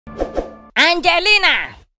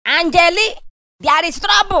Angelina! There is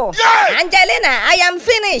trouble! Yes! Angelina, I am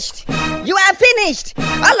finished! You are finished!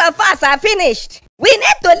 All of us are finished! We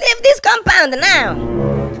need to leave this compound now!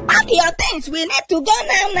 Pack your things, we need to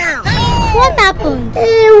go now! What happened?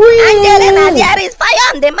 Angelina, there is fire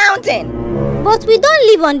on the mountain! But we don't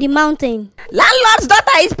live on the mountain. Landlord's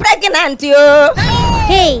daughter is pregnant, yo!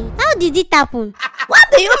 Hey, how did it happen?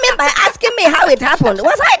 What do you mean by asking me how it happened?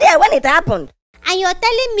 Was I there when it happened? And you're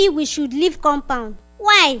telling me we should leave compound.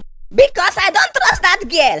 Why? Because I don't trust that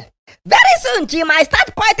girl. Very soon she might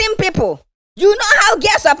start pointing people. You know how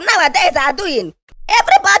girls of nowadays are doing.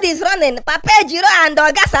 Everybody's running. Papa Jiro and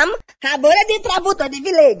Ogasam have already traveled to the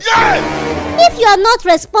village. Yes! If you're not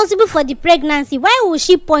responsible for the pregnancy, why will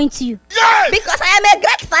she point you? Yes! Because I am a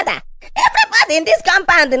great father. Everybody in this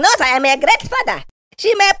compound knows I am a great father.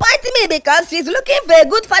 She may point me because she's looking for a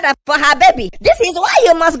good father for her baby. This is why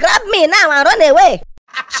you must grab me now and run away.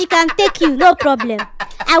 She can take you, no problem.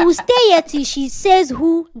 I will stay here till she says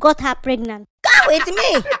who got her pregnant. Come with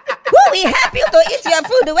me. Who will help you to eat your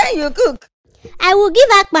food when you cook? I will give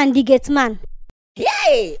Akpan the gate man.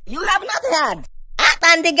 Hey, you have not heard.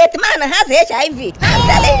 Akpan the gate man has HIV. I'm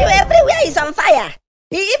telling you, everywhere is on fire.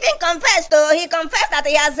 He even confessed that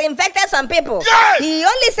he has infected some people. Yes! He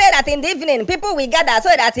only said that in the evening people will gather so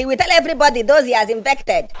that he will tell everybody those he has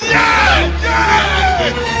infected. Yes!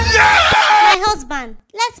 Yes! Yes! My husband,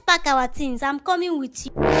 let's pack our things. I'm coming with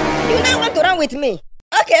you. You now want to run with me?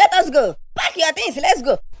 Okay, let us go. Pack your things, let's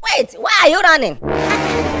go. Wait, why are you running?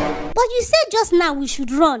 But you said just now we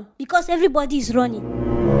should run because everybody is running.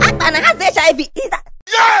 Akpan has HIV. Is that?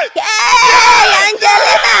 Yes! Hey,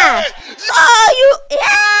 Angelina! So you...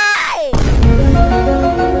 Yeah!